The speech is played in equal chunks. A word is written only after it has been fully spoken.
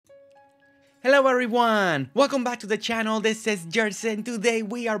Hello everyone! Welcome back to the channel. This is Jerson. Today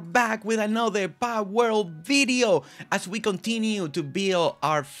we are back with another Palworld video as we continue to build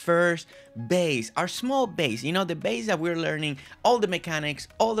our first base, our small base, the base that we're learning all the mechanics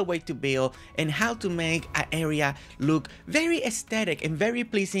all the way to build and how to make an area look very aesthetic and very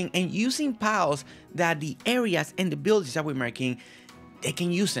pleasing, and using piles that the areas and the buildings that we're making, they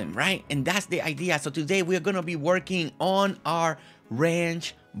can use them, right? And that's the idea. So today we're gonna be working on our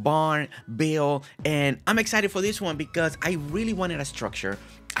ranch barn build, and I'm excited for this one because I really wanted a structure.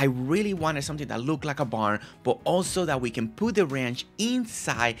 I really wanted something that looked like a barn, but also that we can put the ranch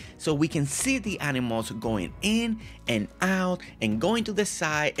inside so we can see the animals going in and out and going to the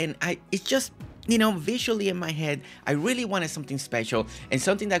side. And it's just, visually in my head, I really wanted something special and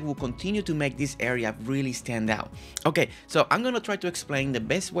something that will continue to make this area really stand out. Okay, so I'm gonna try to explain the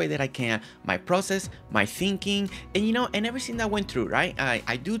best way that I can my process, my thinking, and everything that went through, right?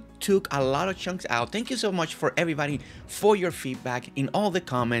 I took a lot of chunks out. Thank you so much for everybody for your feedback in all the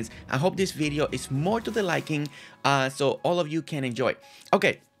comments. I hope this video is more to the liking, so all of you can enjoy.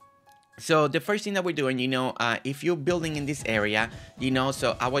 Okay. So the first thing that we're doing, if you're building in this area,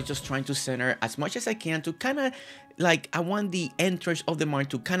 so I was just trying to center as much as I can to kind of I want the entrance of the barn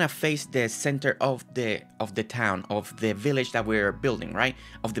to kind of face the center of the town, of the village that we're building, right?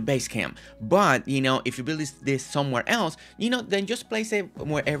 Of the base camp. But, if you build this somewhere else, then just place it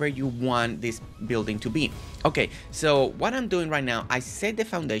wherever you want this building to be. Okay, so what I'm doing right now, I set the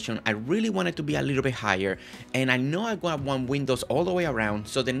foundation. I really want it to be a little bit higher, and I know I want windows all the way around.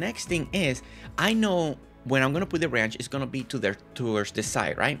 So the next thing is, I know when I'm gonna put the ranch, it's gonna be towards the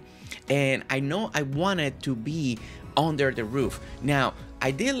side, right? And I know I want it to be under the roof. Now, I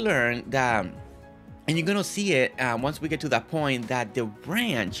did learn that, and you're gonna see it once we get to that point, that the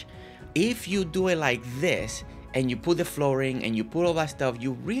ranch, if you do it like this, and you put the flooring and you put all that stuff,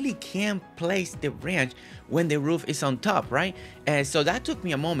 you really can't place the ranch when the roof is on top, right? And so that took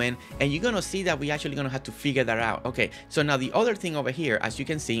me a moment, and you're gonna see that we actually gonna have to figure that out. Okay, so now the other thing over here, as you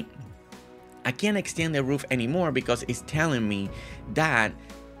can see, I can't extend the roof anymore because it's telling me that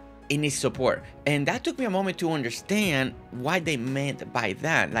it needs support. And that took me a moment to understand what they meant by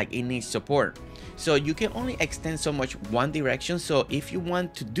that, like it needs support. So you can only extend so much one direction. So if you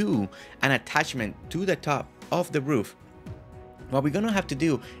want to do an attachment to the top of the roof, what we're gonna have to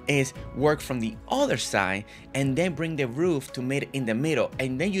do is work from the other side and then bring the roof to meet in the middle,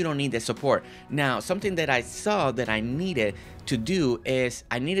 and then you don't need the support. Now, something that I saw that I needed to do is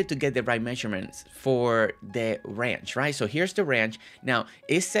I needed to get the right measurements for the ranch, right? So here's the ranch. Now,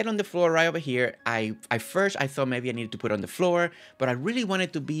 it's set on the floor right over here. First I thought maybe I needed to put it on the floor, but I really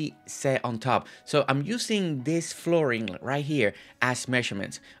wanted to be set on top. So I'm using this flooring right here as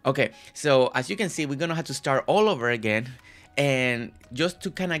measurements. Okay, so as you can see, we're gonna have to start all over again, and just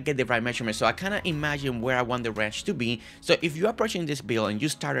to kind of get the right measurement. So I kind of imagine where I want the ranch to be. So if you're approaching this build and you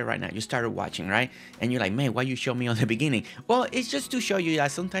started right now, you started watching, right? And you're like, man, why you show me on the beginning? Well, it's just to show you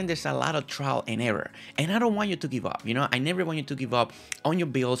that sometimes there's a lot of trial and error, and I don't want you to give up. I never want you to give up on your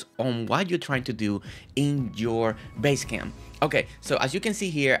builds, on what you're trying to do in your base camp. Okay, so as you can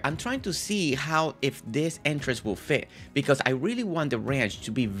see here, I'm trying to see if this entrance will fit, because I really want the ranch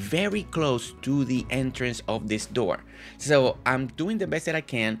to be very close to the entrance of this door. So I'm doing the best that I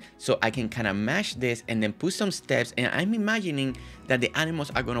can so I can kind of match this and then put some steps, and I'm imagining that the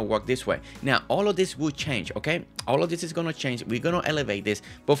animals are going to walk this way. Now, all of this will change, okay? All of this is going to change. We're going to elevate this,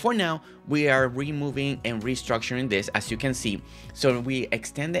 but for now, we are removing and restructuring this, as you can see. So we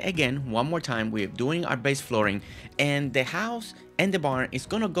extend it again one more time. We're doing our base flooring, and the house and the barn is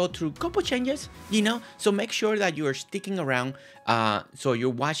gonna go through a couple changes, so make sure that you are sticking around, so you're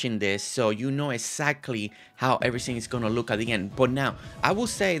watching this so you know exactly how everything is gonna look at the end. But now, I will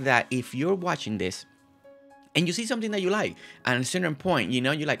say that if you're watching this and you see something that you like at a certain point,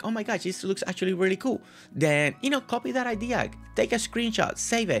 you're like, oh my gosh, this looks actually really cool, then copy that idea, take a screenshot,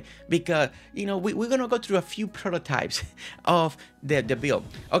 save it, because we're gonna go through a few prototypes of the build.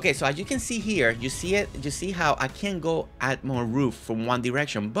 Okay, so as you can see here, you see how I can go add more roof from one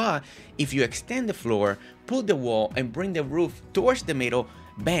direction, but if you extend the floor, put the wall, and bring the roof towards the middle,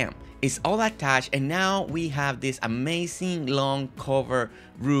 bam, it's all attached, and now we have this amazing long cover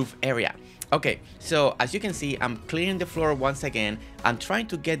roof area. Okay, so as you can see, I'm clearing the floor once again. I'm trying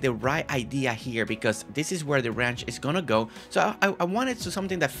to get the right idea here because this is where the ranch is gonna go. So I wanted to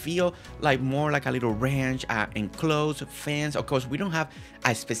something that feel like more like a little ranch, enclosed fence. Of course, we don't have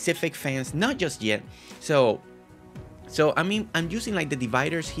a specific fence, not just yet. So I mean, I'm using like the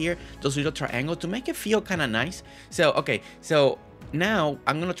dividers here, those little triangles, to make it feel kind of nice. So okay, so now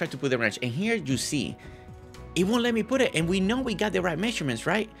I'm gonna try to put the ranch, and here you see it won't let me put it. And we know we got the right measurements,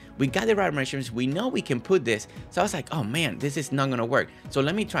 right? We got the right measurements. We know we can put this. So I was like, oh man, this is not gonna work. So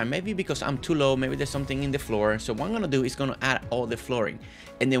let me try. Maybe because I'm too low, maybe there's something in the floor. So what I'm gonna do is gonna add all the flooring.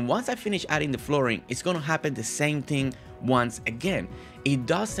 And then once I finish adding the flooring, it's gonna happen the same thing once again. It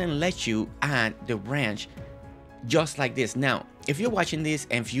doesn't let you add the ranch just like this. Now, if you're watching this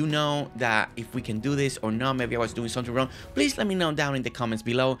and if you know that if we can do this or not, maybe I was doing something wrong, please let me know down in the comments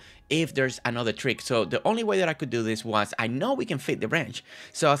below if there's another trick. So the only way that I could do this was, I know we can fit the ranch.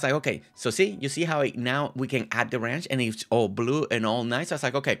 So I was like, okay, so see, you see how now we can add the ranch and it's all blue and all nice. I was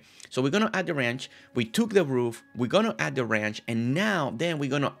like, okay, so we're gonna add the ranch. We took the roof, we're gonna add the ranch, and now then we're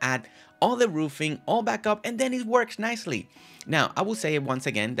gonna add all the roofing all back up, and then it works nicely. Now, I will say it once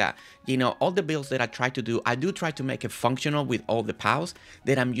again that, you know, all the builds that I try to do, I do try to make it functional with all the piles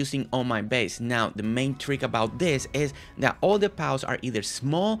that I'm using on my base. Now, the main trick about this is that all the piles are either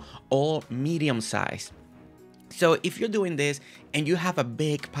small or medium size. So if you're doing this and you have a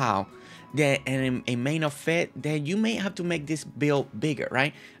big pile and it may not fit, then you may have to make this build bigger,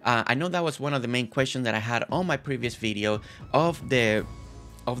 right? I know that was one of the main questions that I had on my previous video of the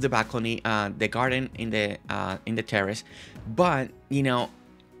balcony, the garden in the terrace. But you know,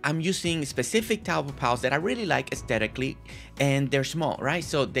 I'm using specific type of piles that I really like aesthetically, and they're small, right?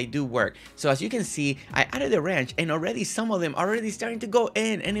 So they do work. So as you can see, I added the ranch, and already some of them are already starting to go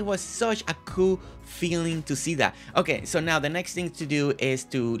in, and it was such a cool feeling to see that. Okay, so now the next thing to do is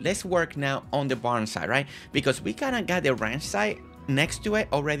let's work now on the barn side, right? Because we kind of got the ranch side next to it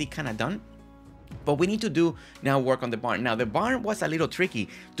already kind of done. But we need to do now work on the barn. Now the barn was a little tricky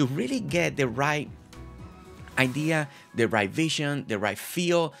to really get the right idea, the right vision, the right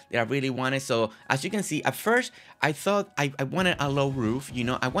feel that I really wanted. So as you can see, at first I thought I wanted a low roof, you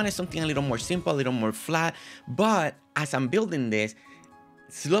know, I wanted something a little more simple, a little more flat. But as I'm building this,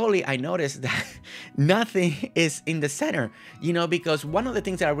 slowly I noticed that nothing is in the center, you know, because one of the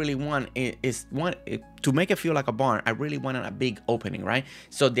things that I really want is to make it feel like a barn. I really wanted a big opening, right?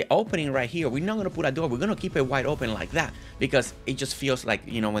 So the opening right here, we're not going to put a door, we're going to keep it wide open like that, because it just feels like,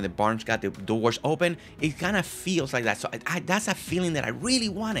 you know, when the barn's got the doors open, it kind of feels like that. So that's a feeling that I really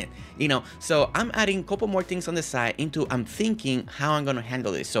wanted, you know. So I'm adding a couple more things on the side I'm thinking how I'm going to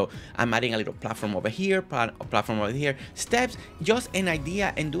handle this. So I'm adding a little platform over here, platform over here, steps, just an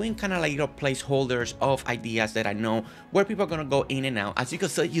idea, and doing kind of like little placeholders of ideas that I know where people are going to go in and out. As you can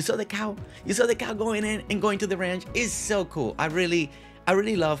see, you saw the cow going in and going to the ranch. Is so cool. I really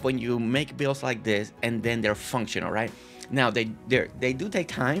love when you make builds like this and then they're functional, right? Now they do take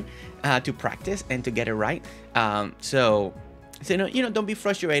time to practice and to get it right. So you know, don't be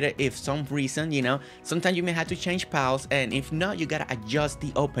frustrated if some reason, you know, sometimes you may have to change piles, and if not, you gotta adjust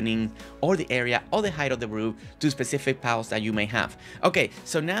the opening or the area or the height of the roof to specific piles that you may have. Okay,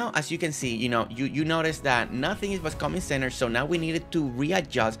 so now as you can see, you know, you notice that nothing was coming center, so now we needed to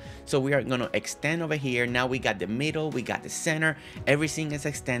readjust. So we are gonna extend over here. Now we got the middle, we got the center, everything is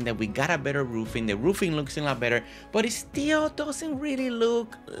extended, we got a better roofing. The roofing looks a lot better, but it still doesn't really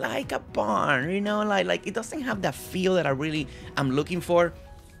look like a barn, you know, like it doesn't have that feel that I'm looking for.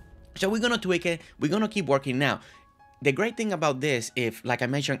 So we're gonna tweak it, we're gonna keep working. Now the great thing about this, if like I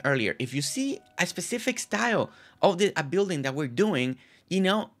mentioned earlier, if you see a specific style of a building that we're doing, you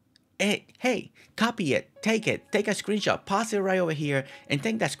know, hey, copy it, take a screenshot, pause it right over here and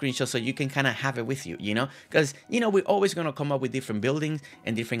take that screenshot so you can kind of have it with you, you know, because, you know, we're always going to come up with different buildings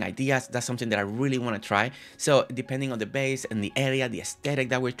and different ideas. That's something that I really want to try. So depending on the base and the area, the aesthetic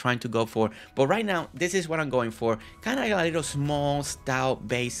that we're trying to go for. But right now, this is what I'm going for. Kind of like a little small style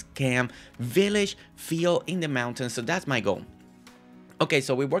base camp village feel in the mountains. So that's my goal. Okay,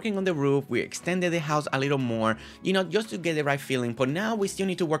 so we're working on the roof, we extended the house a little more, you know, just to get the right feeling, but now we still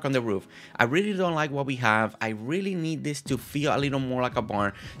need to work on the roof. I really don't like what we have. I really need this to feel a little more like a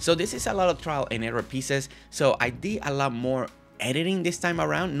barn. So this is a lot of trial and error pieces. So I did a lot more editing this time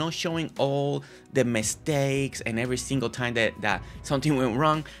around, not showing all the mistakes and every single time that something went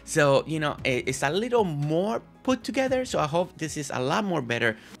wrong. So, you know, it's a little more put together. So I hope this is a lot more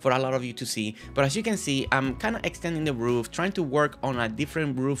better for a lot of you to see. But as you can see, I'm kind of extending the roof, trying to work on a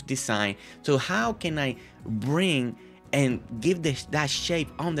different roof design. So how can I bring and give that shape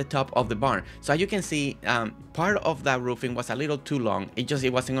on the top of the barn? So as you can see, part of that roofing was a little too long. It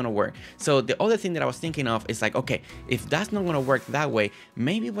wasn't gonna work. So the other thing that I was thinking of is like, okay, if that's not gonna work that way,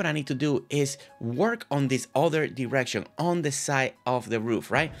 maybe what I need to do is work on this other direction on the side of the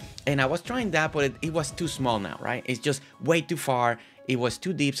roof, right? And I was trying that, but it was too small now, right? It's just way too far. It was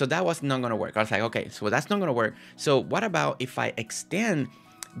too deep, so that was not gonna work. I was like, okay, so that's not gonna work. So what about if I extend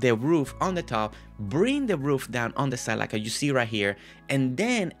the roof on the top, bring the roof down on the side like you see right here, and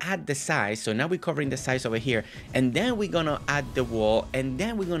then add the sides. So now we're covering the sides over here, and then we're gonna add the wall, and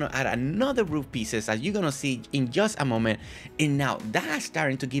then we're gonna add another roof pieces, as you're gonna see in just a moment. And now that's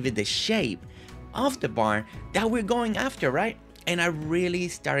starting to give it the shape of the barn that we're going after, right? And I really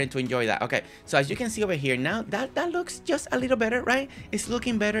started to enjoy that. Okay, so as you can see over here now, that looks just a little better, right? It's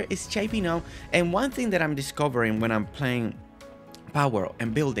looking better, it's shaping up. And one thing that I'm discovering when I'm playing Palworld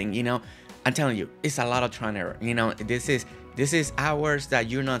and building, you know, I'm telling you, it's a lot of trial and error. You know, this is hours that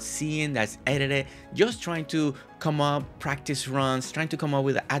you're not seeing, that's edited, just trying to come up, practice runs, trying to come up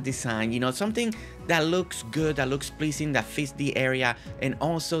with a design, you know, something that looks good, that looks pleasing, that fits the area, and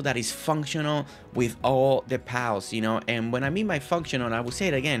also that is functional with all the pals, you know. And when I mean by functional, I will say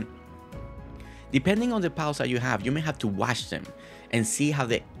it again, depending on the pals that you have, you may have to watch them and see how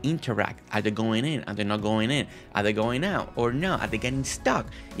they interact. Are they going in? Are they not going in? Are they going out or no? Are they getting stuck?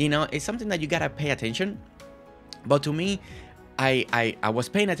 You know, it's something that you gotta pay attention. But to me, I was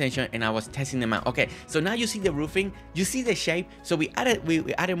paying attention and I was testing them out. Okay, so now you see the roofing, you see the shape. So we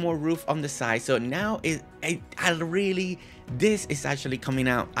added more roof on the side. So now this is actually coming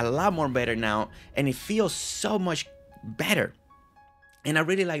out a lot more better now, and it feels so much better. And I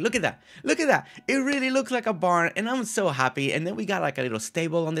really like, look at that, it really looks like a barn, and I'm so happy. And then we got like a little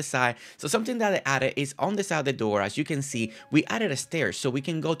stable on the side. So something that I added is on the side of the door, as you can see, we added a stairs so we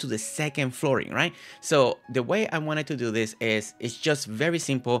can go to the second flooring, right? So the way I wanted to do this is, it's just very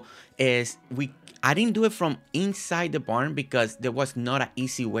simple, I didn't do it from inside the barn because there was not an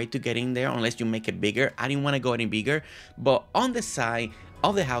easy way to get in there unless you make it bigger. I didn't want to go any bigger, but on the side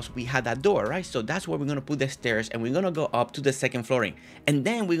of the house we had that door, right? So that's where we're gonna put the stairs, and we're gonna go up to the second flooring, and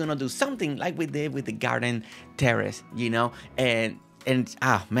then we're gonna do something like we did with the garden terrace, you know. And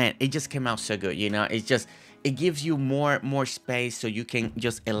ah man, it just came out so good, you know. It gives you more space so you can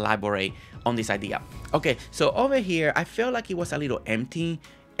just elaborate on this idea. Okay, so over here I felt like it was a little empty,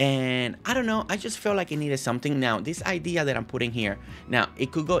 and I don't know, I just felt like it needed something. Now this idea that I'm putting here, now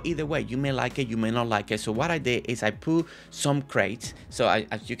it could go either way. You may like it, you may not like it. So what I did is I put some crates. So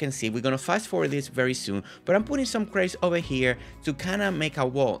as you can see, we're gonna fast forward this very soon, but I'm putting some crates over here to kind of make a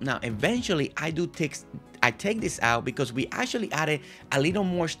wall. Now eventually I take this out because we actually added a little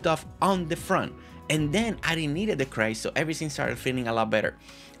more stuff on the front, and then I didn't need the crate, so everything started feeling a lot better.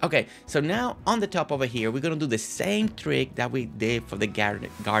 Okay, so now on the top over here, we're gonna do the same trick that we did for the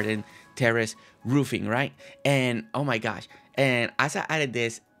garden terrace roofing, right? And oh my gosh, and as I added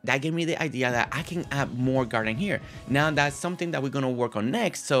this, that gave me the idea that I can add more garden here. Now that's something that we're gonna work on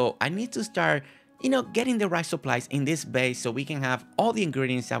next. So I need to start, you know, getting the right supplies in this base so we can have all the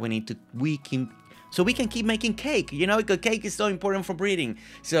ingredients that we need to, so we can keep making cake, you know, because cake is so important for breeding.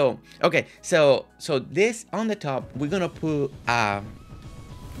 So, okay, so this on the top, we're gonna put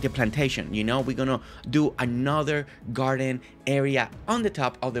the plantation, you know, we're gonna do another garden area on the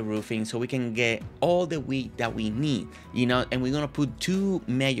top of the roofing so we can get all the wheat that we need, you know. And we're gonna put 2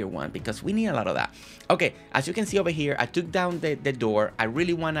 major ones because we need a lot of that. Okay, as you can see over here, I took down the door. I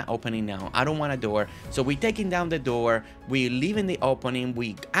really want to open it now. I don't want a door, so we're taking down the door, we leaving the opening,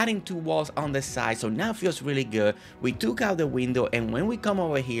 we adding 2 walls on the side, so now it feels really good. We took out the window, and when we come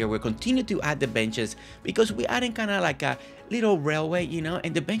over here, we continue to add the benches because we're adding kind of like a little railway, you know,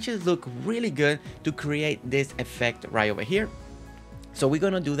 and the benches look really good to create this effect right over here. So we're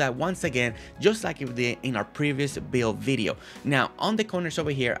gonna do that once again, just like we did in our previous build video. Now on the corners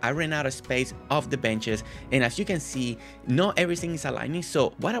over here, I ran out of space of the benches, and as you can see, not everything is aligning. So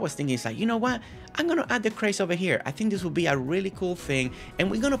what I was thinking is like, you know what, I'm gonna add the crates over here. I think this will be a really cool thing, and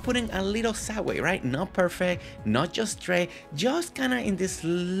we're gonna put in a little sideway, right? Not perfect, not just straight, just kind of in this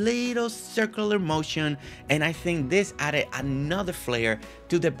little circular motion. And I think this added another flair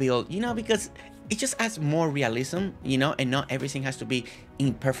to the build, you know, because it just adds more realism, you know, and not everything has to be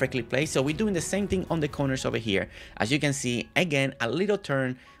in perfectly placed. So we're doing the same thing on the corners over here. As you can see, again, a little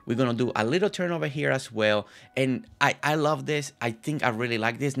turn. We're gonna do a little turn over here as well. And I love this. I think I really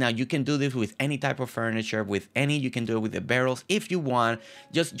like this. Now you can do this with any type of furniture, you can do it with the barrels if you want.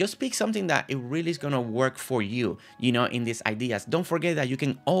 Just pick something that it really is gonna work for you, you know, in these ideas. Don't forget that you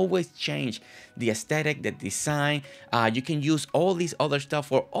can always change the aesthetic, the design. You can use all these other stuff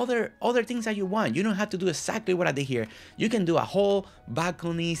for other things that you want. You don't have to do exactly what I did here. You can do a whole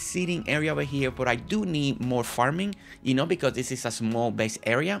balcony seating area over here, but I do need more farming, you know, because this is a small base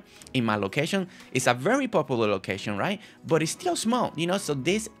area in my location. It's a very popular location, right? But it's still small, you know, so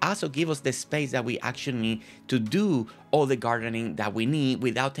this also gives us the space that we actually need to do all the gardening that we need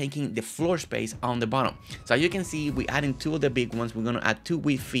without taking the floor space on the bottom. So as you can see, we adding 2 of the big ones. We're gonna add 2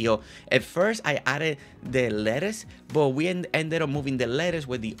 wheat field. At first I added the lettuce, but we ended up moving the lettuce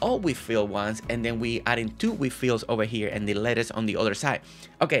with the old wheat field ones, and then we adding 2 wheat fields over here and the lettuce on the other side.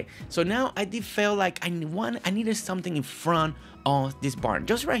 Okay, so now I did feel like I needed something in front of this barn,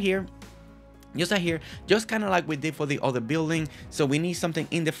 just right here. Just right here, just kind of like we did for the other building. So we need something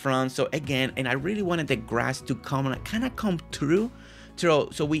in the front. So again, and I really wanted the grass to come through.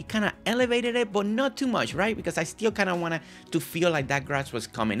 So we kind of elevated it, but not too much, right? Because I still kind of wanted to feel like that grass was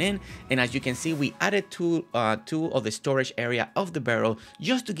coming in. And as you can see, we added two of the storage area of the barrel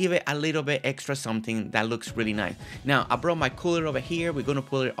just to give it a little bit extra something that looks really nice. Now I brought my cooler over here. We're gonna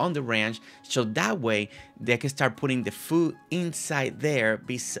put it on the ranch, so that way they can start putting the food inside there.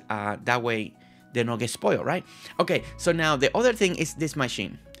 That way they don't get spoiled, right? Okay, so now the other thing is this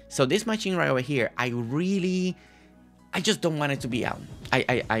machine. So this machine right over here, I just don't want it to be out.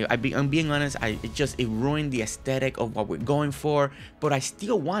 I'm being honest, it ruined the aesthetic of what we're going for, but I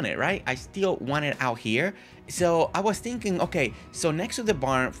still want it, right? I still want it out here. So I was thinking, okay, so next to the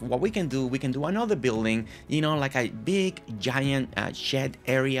barn, what we can do another building, you know, like a big giant shed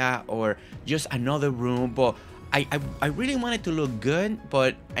area, or just another room. But I really wanted to look good,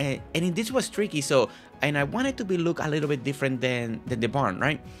 but and this was tricky. So, and I wanted to look a little bit different than the barn,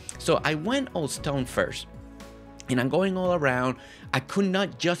 right? So I went all stone first, and I'm going all around. I could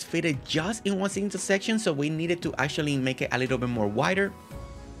not just fit it just in one single section, so we needed to actually make it a little bit more wider.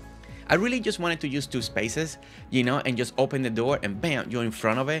 I really just wanted to use 2 spaces, you know, and just open the door and bam, you're in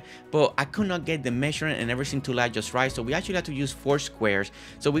front of it. But I could not get the measurement and everything to lie just right, so we actually had to use 4 squares.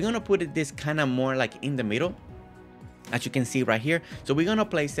 So we're gonna put it this kind of more like in the middle, as you can see right here. So we're gonna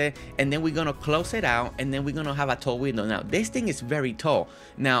place it, and then we're gonna close it out, and then we're gonna have a tall window. Now this thing is very tall.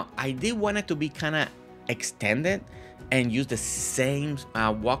 Now I did want it to be kind of extended and use the same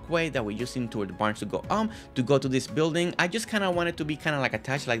walkway that we're using toward the barns to go to this building. I just kind of wanted to be kind of like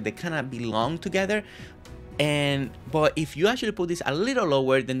attached, like they kind of belong together. But if you actually put this a little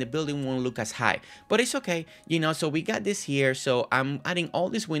lower, then the building won't look as high, but it's okay, you know. So we got this here. So I'm adding all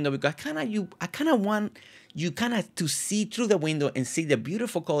this window because I kind of want you to see through the window and see the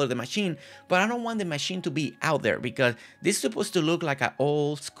beautiful color of the machine, but I don't want the machine to be out there, because this is supposed to look like an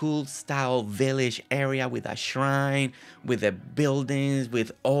old school style village area with a shrine, with the buildings,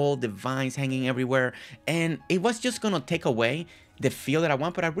 with all the vines hanging everywhere, and it was just gonna take away the feel that I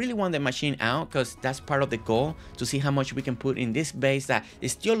want. But I really want the machine out, because that's part of the goal, to see how much we can put in this base that it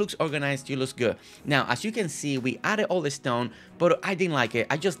still looks organized, still looks good. Now as you can see, we added all the stone, but I didn't like it.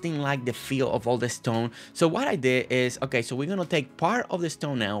 I just didn't like the feel of all the stone. So what I did is, okay, so we're gonna take part of the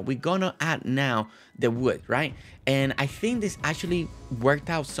stone now, we're gonna add now the wood, right? And I think this actually worked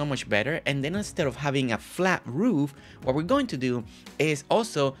out so much better. And then instead of having a flat roof, what we're going to do is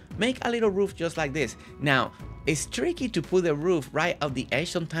also make a little roof just like this. Now it's tricky to put the roof right at the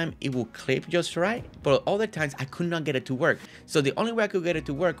edge. Sometimes it will clip just right, but other times I could not get it to work. So the only way I could get it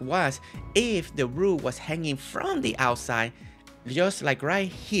to work was if the roof was hanging from the outside, just like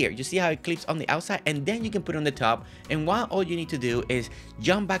right here. You see how it clips on the outside, and then you can put it on the top. And all you need to do is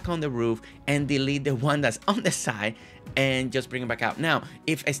jump back on the roof and delete the one that's on the side and just bring it back out. Now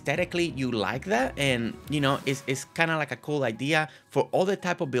if aesthetically you like that, and you know, it's kind of like a cool idea for other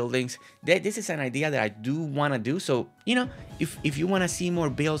type of buildings, this is an idea that I do want to do. So you know, if you want to see more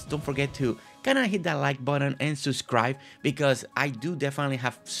builds, don't forget to kind of hit that like button and subscribe, because I do definitely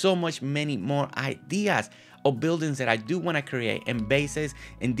have many more ideas of buildings that I do want to create, and bases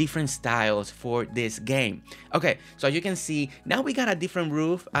and different styles for this game. Okay, so you can see now we got a different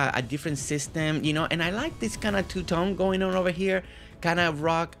roof, a different system, you know, and I like this kind of two-tone going on over here, kind of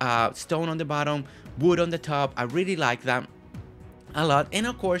rock, stone on the bottom, wood on the top. I really like that a lot. And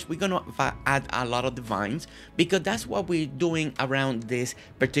of course we're gonna add a lot of the vines, because that's what we're doing around this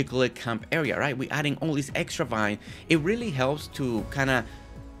particular camp area, right? We're adding all this extra vine. It really helps to kind of,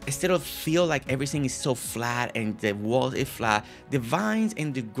 instead of feel like everything is so flat and the walls is flat, the vines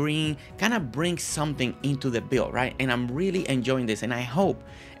and the green kind of bring something into the build, right? And I'm really enjoying this, and I hope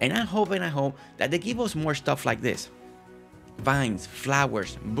that they give us more stuff like this. Vines,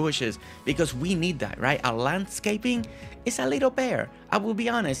 flowers, bushes, because we need that, right? Our landscaping is a little bare. I will be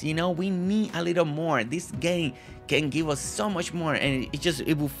honest, you know, we need a little more. This game can give us so much more, and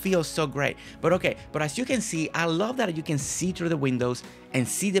it will feel so great. But okay, but as you can see, I love that you can see through the windows and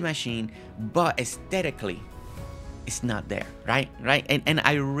see the machine, but aesthetically it's not there, right? And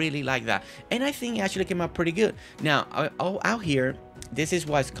I really like that, and I think it actually came out pretty good. Now out here this is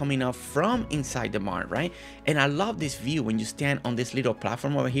what's coming up from inside the barn, right? And I love this view when you stand on this little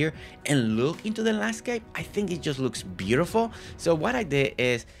platform over here and look into the landscape. I think it just looks beautiful. So what I did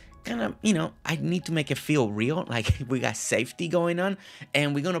is kind of, you know, I need to make it feel real, like we got safety going on.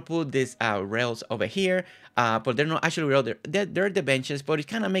 And we're gonna put these rails over here, but they're not actually rails, they're the benches, but it's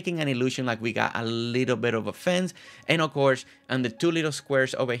kind of making an illusion like we got a little bit of a fence. And of course, on the two little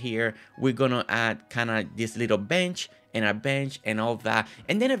squares over here, we're gonna add kind of this little bench and a bench and all that.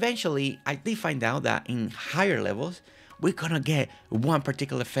 And then eventually I did find out that in higher levels we're gonna get one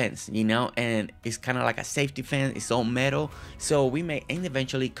particular fence, you know, and it's kind of like a safety fence. It's all metal, so we may and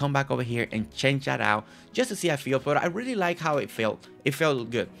eventually come back over here and change that out just to see how it feels. But I really like how it felt. It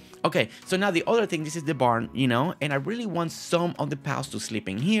felt good. Okay, so now the other thing, this is the barn, you know, and I really want some of the pals to sleep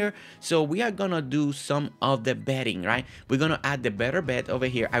in here, so we are gonna do some of the bedding, right? We're gonna add the better bed over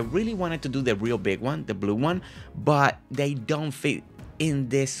here. I really wanted to do the real big one, the blue one, but they don't fit in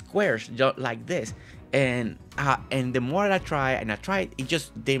the squares just like this. And the more I try and I tried, it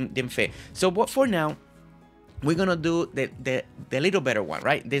just didn't fit. So what for now, we're gonna do the little better one,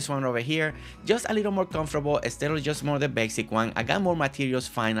 right? This one over here, just a little more comfortable instead of just more the basic one. I got more materials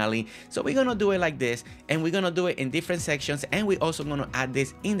finally, so we're gonna do it like this, and we're gonna do it in different sections, and we're also gonna add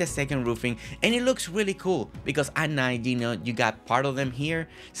this in the second roofing. And it looks really cool because at night, you know, you got part of them here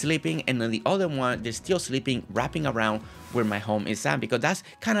sleeping, and then the other one they're still sleeping, wrapping around where my home is at, because that's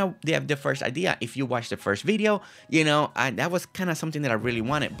kind of the first idea. If you watch the first video, you know, that was kind of something that I really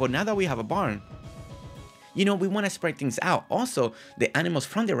wanted. But now that we have a barn, you know, we want to spread things out. Also, the animals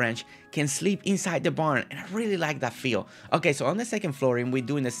from the ranch can sleep inside the barn, and I really like that feel. Okay, so on the second flooring, we're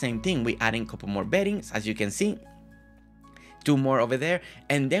doing the same thing. We're adding a couple more beddings, as you can see. 2 more over there,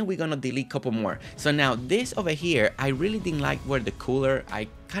 and then we're gonna delete a couple more. So now this over here, I really didn't like where the cooler, I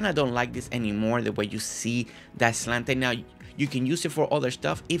kind of don't like this anymore, the way you see that slanted. Now you can use it for other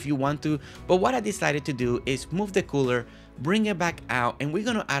stuff if you want to, but what I decided to do is move the cooler, bring it back out, and we're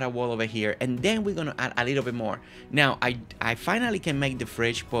gonna add a wall over here, and then we're gonna add a little bit more. Now I finally can make the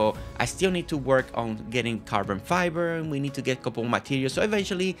fridge, but I still need to work on getting carbon fiber, and we need to get a couple materials, so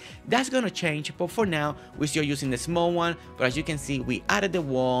eventually that's gonna change. But for now, we're still using the small one. But as you can see, we added the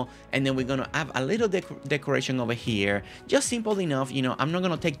wall, and then we're gonna have a little decoration over here, just simple enough. You know, I'm not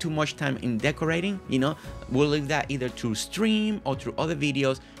gonna take too much time in decorating, you know. We'll leave that either through stream or through other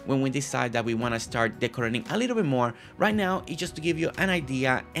videos when we decide that we want to start decorating a little bit more. Right now, it's just to give you an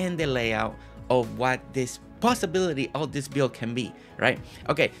idea and the layout of what this possibility of this build can be, right?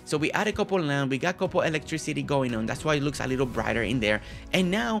 Okay, so we add a couple lamps, we got a couple electricity going on, that's why it looks a little brighter in there.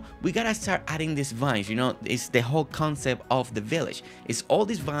 And now we gotta start adding these vines. You know, it's the whole concept of the village. It's all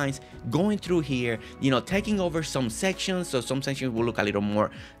these vines going through here, you know, taking over some sections. So some sections will look a little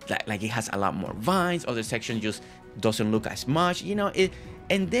more like it has a lot more vines, other sections just doesn't look as much, you know.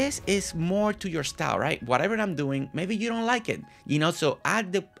 And this is more to your style, right? Whatever I'm doing, maybe you don't like it, you know, so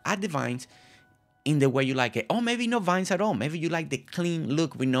add the vines in the way you like it. Or maybe no vines at all. Maybe you like the clean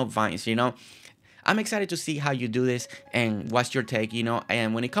look with no vines, you know. I'm excited to see how you do this and what's your take, you know.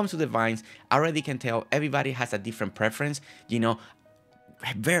 And when it comes to the vines, I already can tell everybody has a different preference, you know.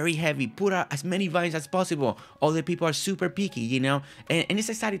 Very heavy, put out as many vines as possible. Other people are super picky, you know, and it's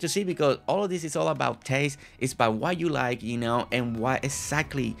exciting to see, because all of this is all about taste. It's about what you like, you know, and what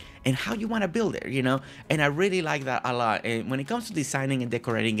exactly and how you want to build it, you know. And I really like that a lot. And when it comes to designing and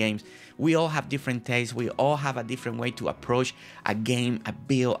decorating games, we all have different tastes. We all have a different way to approach a game, a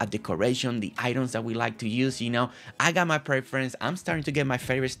build, a decoration, the items that we like to use, you know. I got my preference. I'm starting to get my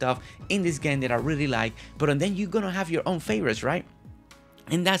favorite stuff in this game that I really like, but then you're gonna have your own favorites, right?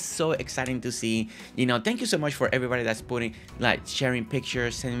 And that's so exciting to see, you know. Thank you so much for everybody that's putting, like, sharing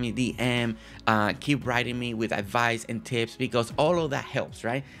pictures, sending me DM, keep writing me with advice and tips, because all of that helps,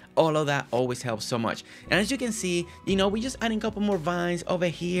 right? All of that always helps so much. And as you can see, you know, we just adding a couple more vines over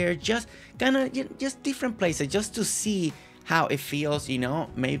here, just kind of just different places, just to see how it feels, you know.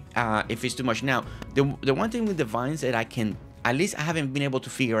 Maybe if it's too much. Now, the one thing with the vines that I haven't been able to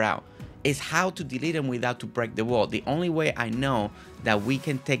figure out is how to delete them without to break the wall. The only way I know that we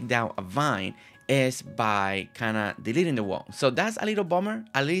can take down a vine is by kind of deleting the wall. So that's a little bummer.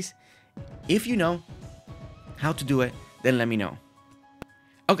 At least if you know how to do it, then let me know.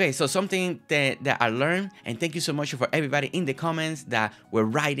 Okay, so something that I learned, and thank you so much for everybody in the comments that were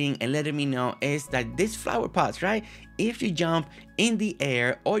writing and letting me know, is that these flower pots, right? If you jump in the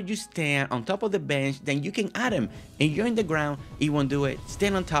air or you stand on top of the bench, then you can add them. And you're in the ground, it won't do it.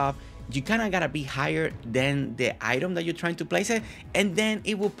 Stand on top, you kind of gotta be higher than the item that you're trying to place it, and then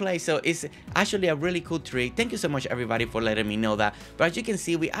it will place. So it's actually a really cool trick. Thank you so much everybody for letting me know that. But as you can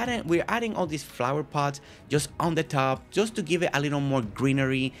see, we're adding all these flower pots just on the top, just to give it a little more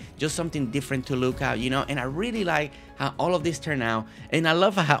greenery, just something different to look at, you know. And I really like how all of this turned out, and I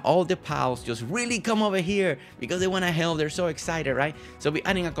love how all the pals just really come over here because they want to help. They're so excited, right? So we're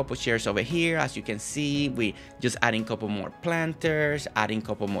adding a couple chairs over here. As you can see, we just adding a couple more planters, adding a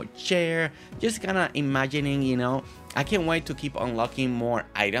couple more chairs, just kind of imagining, you know. I can't wait to keep unlocking more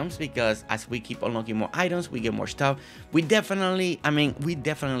items, because as we keep unlocking more items, we get more stuff. We definitely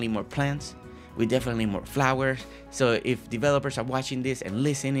more plants, we definitely more flowers. So if developers are watching this and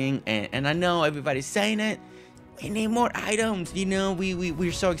listening, and I know everybody's saying it, we need more items, you know.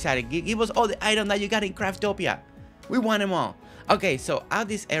 We're so excited. Give us all the items that you got in Craftopia. We want them all. Okay, so out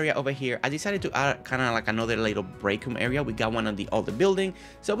this area over here, I decided to add kind of like another little break room area. We got one on the other building,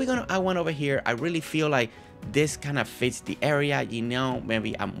 so we're gonna add one over here. I really feel like this kind of fits the area, you know.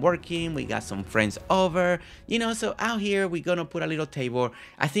 Maybe I'm working, we got some friends over, you know. So out here we're gonna put a little table.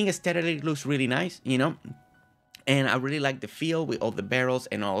 I think aesthetically it looks really nice, you know. And I really like the feel with all the barrels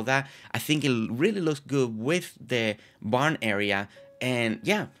and all that. I think it really looks good with the barn area. And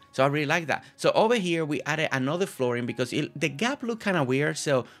yeah, so I really like that. So over here we added another flooring because the gap looked kind of weird.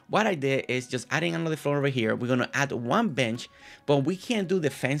 So what I did is just adding another floor over here. We're gonna add one bench, but we can't do the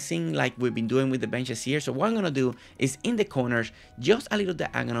fencing like we've been doing with the benches here. So what I'm gonna do is in the corners, just a little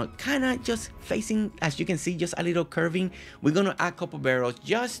diagonal, kind of just facing, as you can see, just a little curving. We're gonna add a couple barrels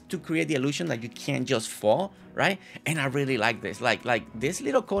just to create the illusion that you can't just fall, right? And I really like this, like this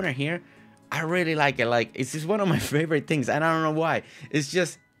little corner here. I really like it. Like, it's just one of my favorite things, and I don't know why.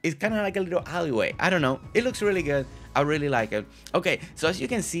 It's kind of like a little alleyway. I don't know. It looks really good. I really like it. Okay, so as you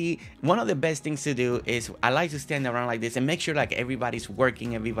can see, one of the best things to do is I like to stand around like this and make sure like everybody's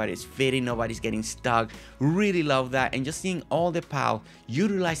working, everybody's fitting, nobody's getting stuck. Really love that. And just seeing all the pals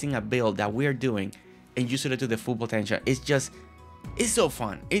utilizing a build that we're doing and using it to the full potential. It's so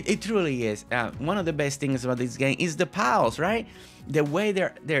fun. It truly is. One of the best things about this game is the pals, right? The way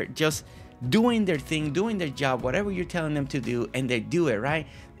they're just doing their thing, doing their job, whatever you're telling them to do, and they do it, right?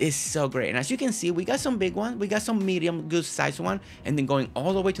 It's so great. And as you can see, we got some big ones, we got some medium, good size one, and then going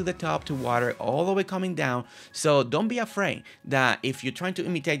all the way to the top to water, all the way coming down. So don't be afraid that if you're trying to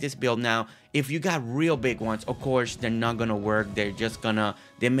imitate this build now, if you got real big ones, of course, they're not gonna work.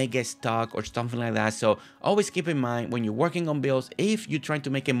 They may get stuck or something like that. So always keep in mind when you're working on builds, if you're trying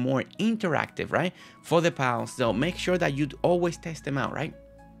to make it more interactive, right? For the pals, so make sure that you always test them out, right?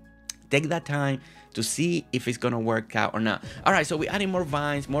 Take that time to see if it's gonna work out or not. All right, so we're adding more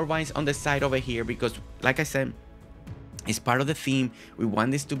vines on the side over here because, like I said, it's part of the theme. We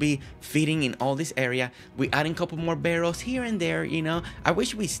want this to be fitting in all this area. We're adding a couple more barrels here and there, you know. I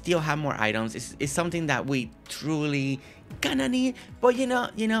wish we still have more items. It's something that we truly kinda need, but you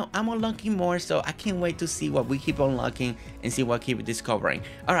know, I'm unlocking more, so I can't wait to see what we keep unlocking and see what we keep discovering.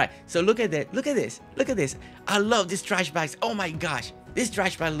 All right, so look at that. Look at this. I love these trash bags. Oh my gosh. This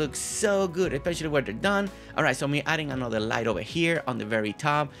trash bag looks so good, especially when they're done. All right, so I'm adding another light over here on the very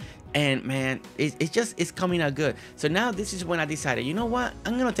top. And man, it's coming out good. So now this is when I decided, you know what?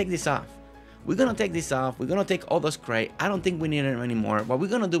 I'm gonna take this off. We're gonna take this off. We're gonna take all those crates. I don't think we need them anymore. What we're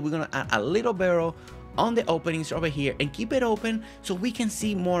gonna do, we're gonna add a little barrel on the openings over here and keep it open so we can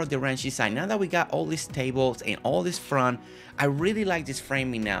see more of the ranch inside. Now that we got all these tables and all this front, I really like this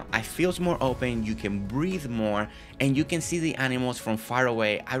framing now. It feels more open, you can breathe more, and you can see the animals from far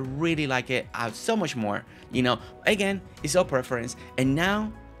away. I really like it so much more, you know. Again, it's all preference. And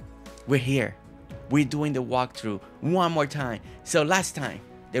now we're here. We're doing the walkthrough one more time. So last time,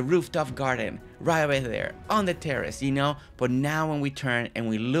 the rooftop garden right over there on the terrace, you know. But now when we turn and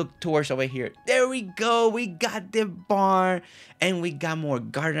we look towards over here, there we go. We got the barn and we got more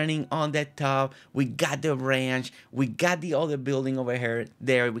gardening on the top. We got the ranch. We got the other building over here.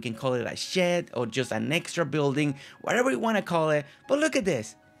 There, we can call it a shed or just an extra building, whatever you want to call it. But look at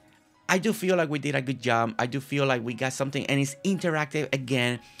this. I do feel like we did a good job. I do feel like we got something, and it's interactive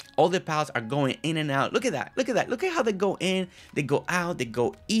again. All the pals are going in and out. Look at that. Look at that. Look at how they go in, they go out, they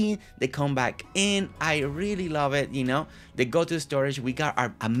go in, they come back in. I really love it, you know. They go to the storage. We got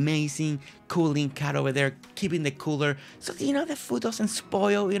our amazing cooling cat over there, keeping the cooler. So, you know, the food doesn't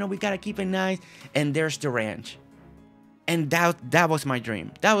spoil. You know, we got to keep it nice. And there's the ranch. And that was my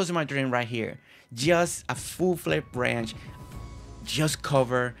dream. That was my dream right here. Just a full-fledged ranch. Just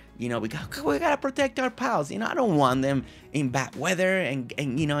cover, you know, we gotta protect our pals. You know, I don't want them in bad weather and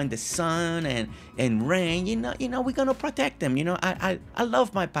you know, in the sun and rain. You know, we're gonna protect them. You know, I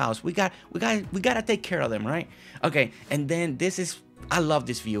love my pals. We gotta take care of them, right? Okay, and then this is I love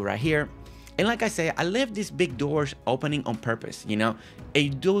this view right here. And like I say, I left these big doors opening on purpose, you know. They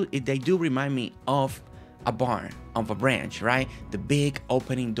do remind me of a barn, of a branch, right? The big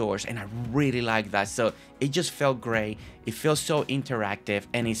opening doors, and I really like that. So it just felt great. It feels so interactive,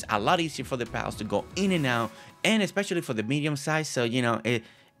 and it's a lot easier for the pals to go in and out, and especially for the medium size. So, you know,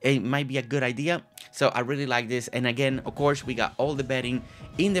 it might be a good idea. So I really like this. And again, of course, we got all the bedding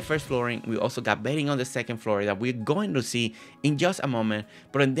in the first flooring. We also got bedding on the second floor that we're going to see in just a moment.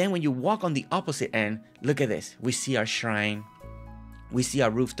 But then when you walk on the opposite end, look at this. We see our shrine. We see our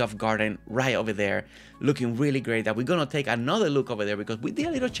rooftop garden right over there, looking really great. That we're gonna take another look over there because we did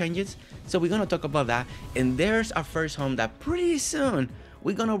a little changes. So we're gonna talk about that. And there's our first home that pretty soon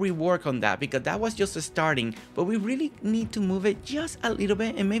we're gonna rework on that, because that was just a starting, but we really need to move it just a little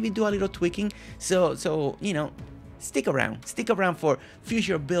bit and maybe do a little tweaking. So you know, stick around for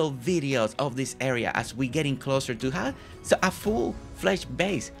future build videos of this area as we getting closer to have a full-fledged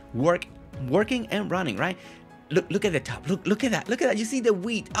base working and running, right? Look at the top. Look at that. You see the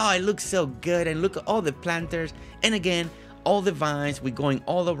wheat. Oh, it looks so good. And look at all the planters. And again, all the vines. We're going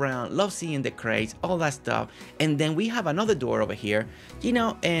all around. Love seeing the crates, all that stuff. And then we have another door over here, you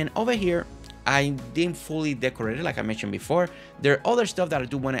know, and over here, I didn't fully decorate it like I mentioned before. There are other stuff that I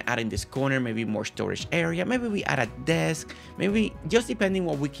do want to add in this corner, maybe more storage area, maybe we add a desk, maybe just depending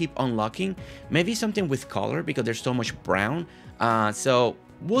what we keep unlocking, maybe something with color because there's so much brown. So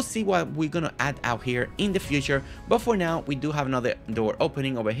we'll see what we're gonna add out here in the future, but for now we do have another door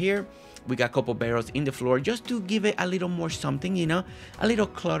opening over here. We got a couple barrels in the floor just to give it a little more something, you know, a little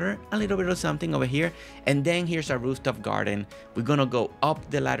clutter, a little bit of something over here. And then here's our rooftop garden. We're gonna go up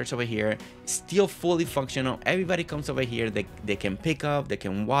the ladders over here, still fully functional. Everybody comes over here, they can pick up, they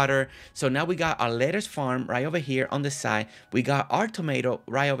can water. So now we got our lettuce farm right over here on the side. We got our tomato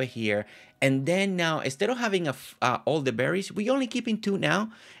right over here. And then now, instead of having all the berries, we only keeping 2 now.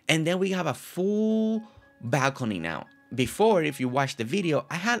 And then we have a full balcony now. Before, if you watch the video,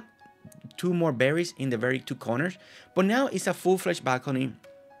 I had 2 more berries in the very 2 corners, but now it's a full-fledged balcony.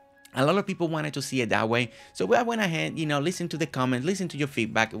 A lot of people wanted to see it that way, so I went ahead, you know, listen to the comments, listen to your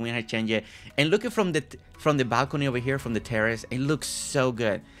feedback, and when I change it, and looking from the balcony over here, from the terrace, it looks so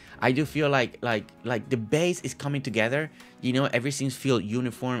good. I do feel like the base is coming together, you know, everything's feel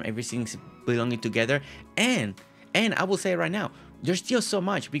uniform, everything's belonging together, and I will say right now, there's still so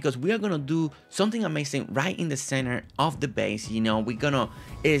much, because we are gonna do something amazing right in the center of the base. You know, we're gonna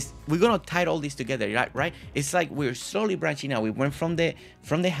tie all this together, right? It's like we're slowly branching out. We went from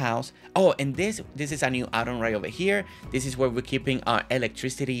the house. Oh, and this is a new add-on right over here. This is where we're keeping our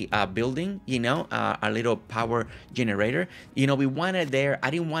electricity building, you know, our little power generator. You know, we wanted there.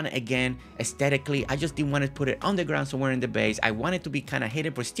 I didn't want it again aesthetically. I just didn't want to put it on the ground somewhere in the base. I wanted to be kind of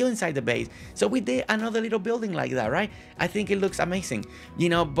hidden, but still inside the base. So we did another little building like that, right? I think it looks amazing, you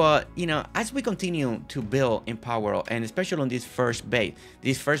know. But you know, as we continue to build in Palworld, and especially on this first base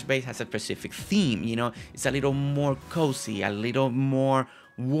has a specific theme, you know. It's a little more cozy, a little more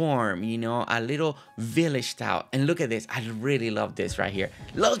warm, you know, a little village style. And look at this, I really love this right here.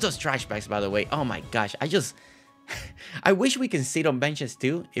 Love those trash bags, by the way. Oh my gosh, I wish we can sit on benches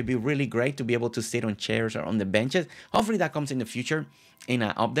too. It'd be really great to be able to sit on chairs or on the benches. Hopefully that comes in the future in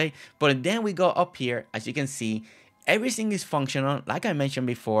an update. But then we go up here, as you can see, everything is functional, like I mentioned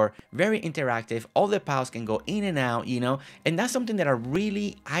before, very interactive. All the pals can go in and out, you know, and that's something that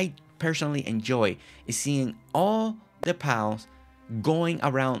I personally enjoy, is seeing all the pals going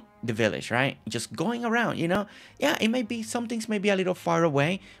around the village, right? Just going around, you know. Yeah, it may be, some things may be a little far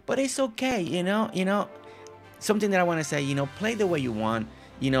away, but it's okay, you know. Something that I want to say, you know, play the way you want.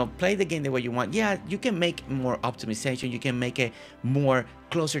 You know, play the game the way you want. Yeah, you can make more optimization. You can make it more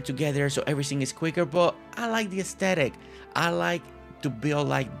closer together so everything is quicker. But I like the aesthetic. I like to build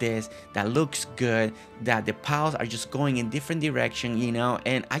like this, that looks good, that the piles are just going in different direction, you know,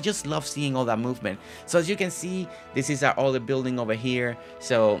 and I just love seeing all that movement. So as you can see, this is all the building over here.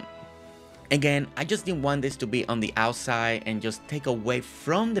 So again, I just didn't want this to be on the outside and just take away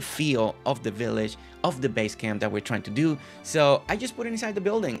from the feel of the village, of the base camp that we're trying to do. So I just put it inside the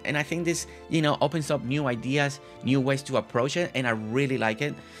building, and I think this, you know, opens up new ideas, new ways to approach it, and I really like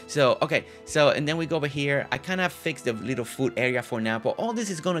it. So okay, so and then we go over here. I kind of fixed the little food area for now, but all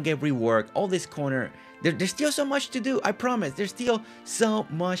this is gonna get reworked. All this corner, there's still so much to do. I promise, there's still so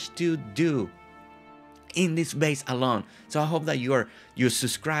much to do in this base alone. So I hope that you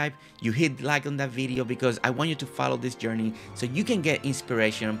subscribe, you hit like on that video, because I want you to follow this journey so you can get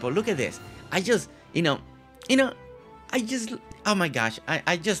inspiration. But look at this, I just, oh my gosh,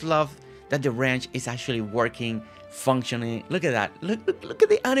 I just love that the ranch is actually working, functioning. Look at that, look at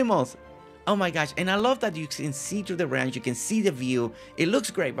the animals. Oh my gosh, and I love that you can see through the ranch, you can see the view. It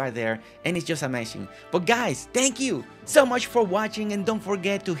looks great right there, and it's just amazing. But guys, thank you so much for watching, and don't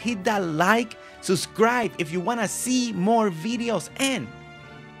forget to hit that like, subscribe if you want to see more videos, and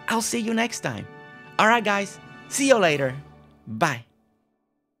I'll see you next time. Alright guys, see you later. Bye.